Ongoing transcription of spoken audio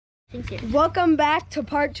Welcome back to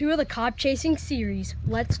part 2 of the cop chasing series.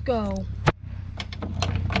 Let's go.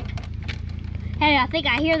 Hey, I think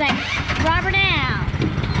I hear that robber now.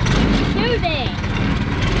 Shooting.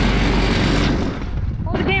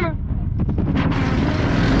 Hold the camera.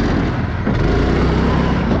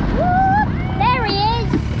 Woo! There he is.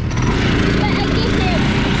 But I get him.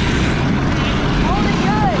 Hold it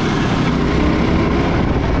good.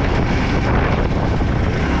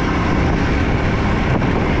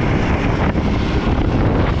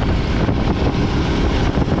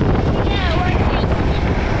 Yeah, we're chasing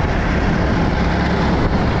him.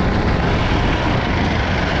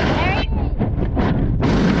 There he is.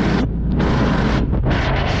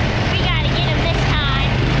 We gotta get him this time.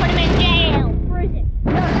 Put him in jail. Prison.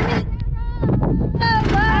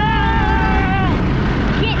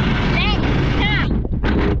 Get that guy.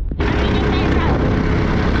 Let me get that rope.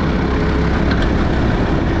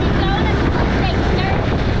 He's going to the state, sir.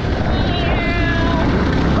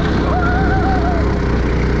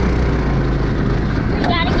 We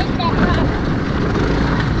gotta get that rope.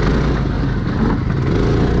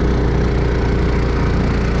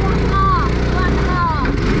 Block him off. Block him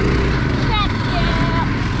off. Trap jail.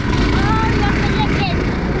 Oh, you're selected.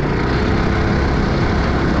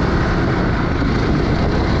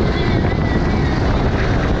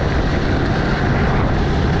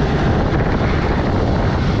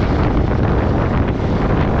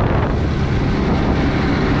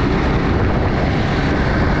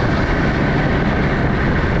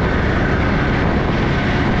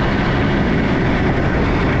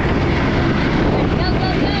 Go, go,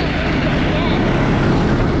 go.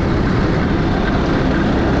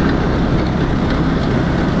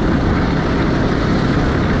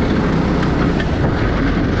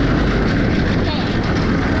 Yeah.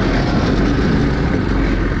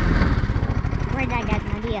 Right, I got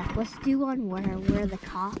an idea. Let's do one where we're the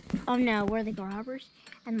cop. Oh no, we're the robbers.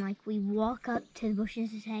 And like we walk up to the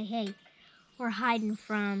bushes and say, hey, we're hiding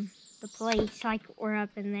from the police. Like we're up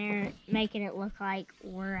in there, making it look like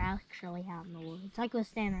we're actually out in the woods. Like we're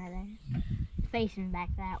standing right there, facing back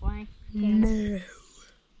that way. No.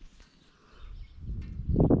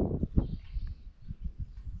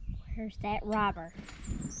 Where's that robber?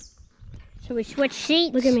 So we switch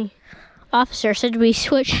seats. Look at me. Officer said we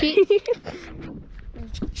switch seats.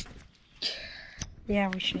 Yeah,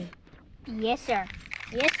 we should. Yes, sir.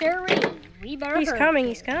 Yes, sir. We better He's hurry. coming,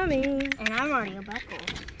 he's coming. And I'm already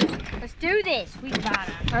buckled. Let's do this. We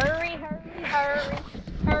gotta hurry, hurry, hurry.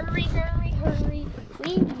 Hurry, hurry, hurry.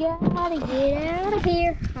 We gotta get out of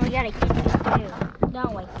here. Oh, we gotta keep this too,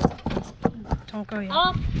 don't we? Don't go yet.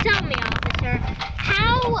 Oh, tell me, officer,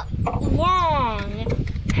 how long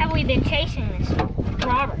have we been chasing this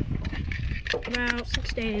robber? About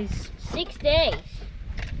 6 days. 6 days.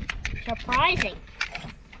 Surprising.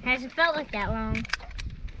 Hasn't felt like that long.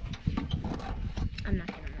 I'm not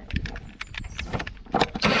gonna move.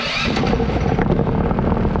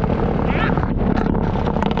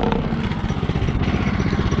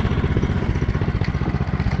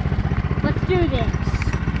 Let's do this.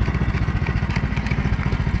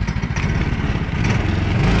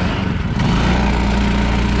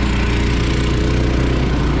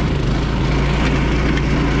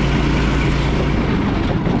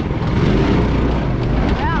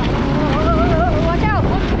 Watch out!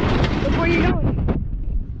 Look where you're going.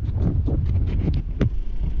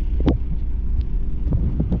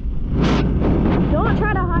 Don't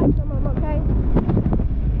try to hide from him, okay?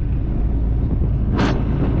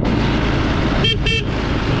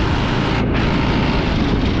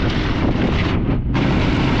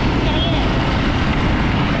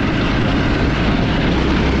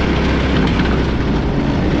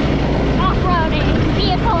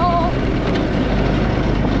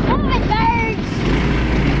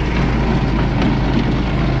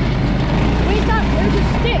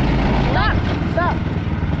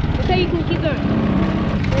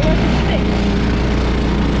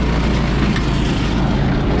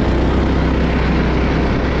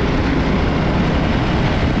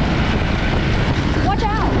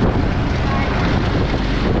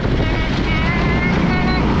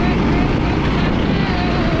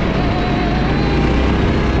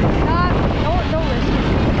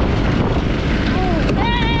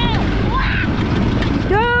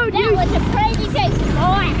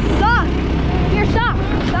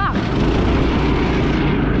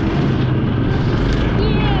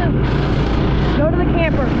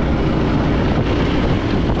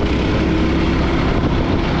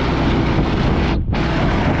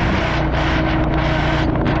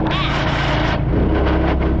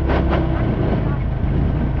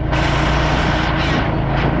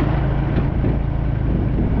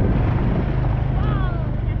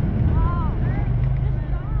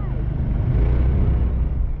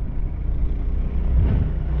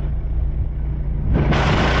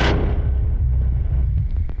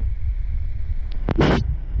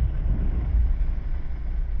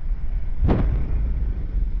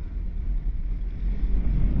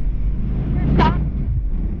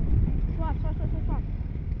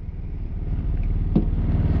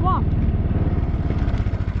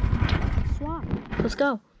 Let's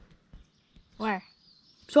go. Where?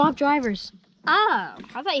 Swap drivers. Oh,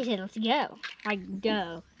 I thought you said let's go. Like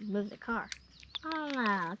go, move the car. I don't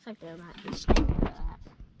know. Looks like there might be snake for that.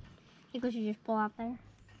 Think we should just pull out there?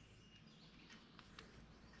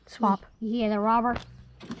 Swap. You hear the robber?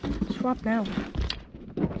 Swap now.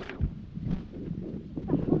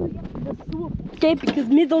 Okay, because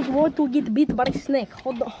me don't want to get bit by a snake.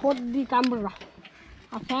 Hold the camera.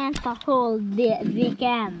 I can't hold the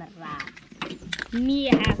camera. Me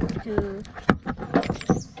have to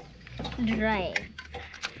drive.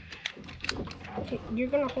 Okay, you're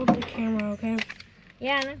gonna hold the camera, okay?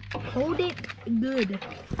 Yeah, I know. Hold it good.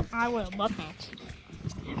 I will, both hands.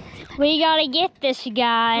 We gotta get this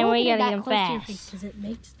guy, and we gotta get him fast. Because it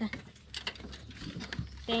makes that.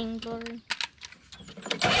 Thing blurry.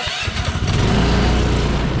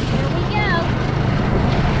 Here we go.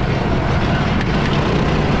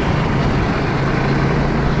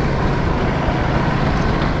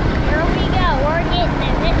 Here we go. We're getting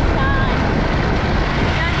it this time.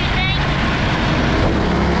 Don't you think?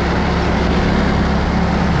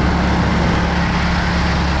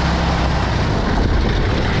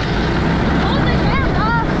 Hold the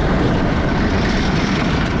camera.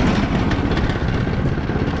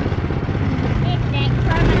 It's that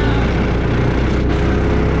criminal.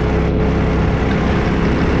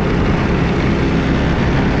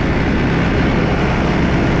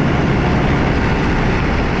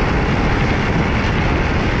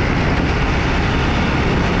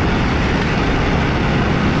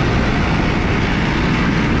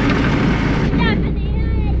 Stop in the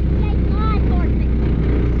United States law enforcement.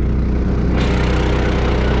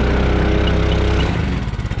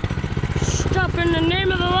 Stop in the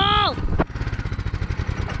name of the law!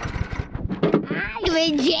 I'm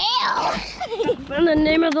in jail. In the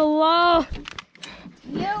name of the law!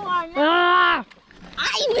 You are not. Ah!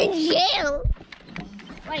 I'm in jail.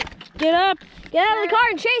 Wait, Get up! Get out of the car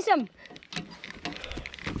and chase him!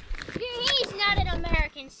 he's not an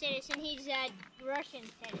American citizen. He's a Russian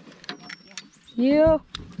citizen. You.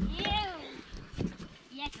 You.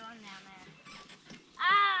 Yeah, going down there.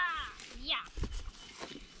 Ah, yeah.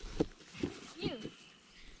 You.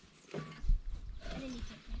 And then you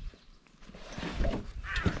kick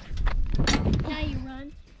me. Now you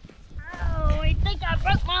run. Oh, I think I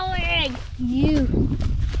broke my leg. You.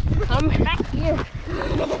 I'm back. You.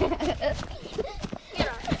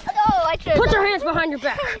 Oh, I tried. Put your hands behind your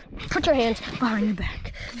back. Put your hands behind your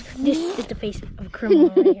back. This is the face of a criminal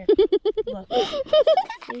right here. Look.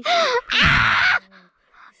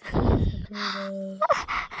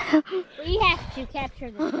 We have to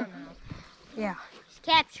capture the criminal. Yeah. He's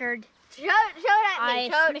captured. Show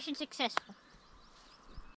that Mission successful.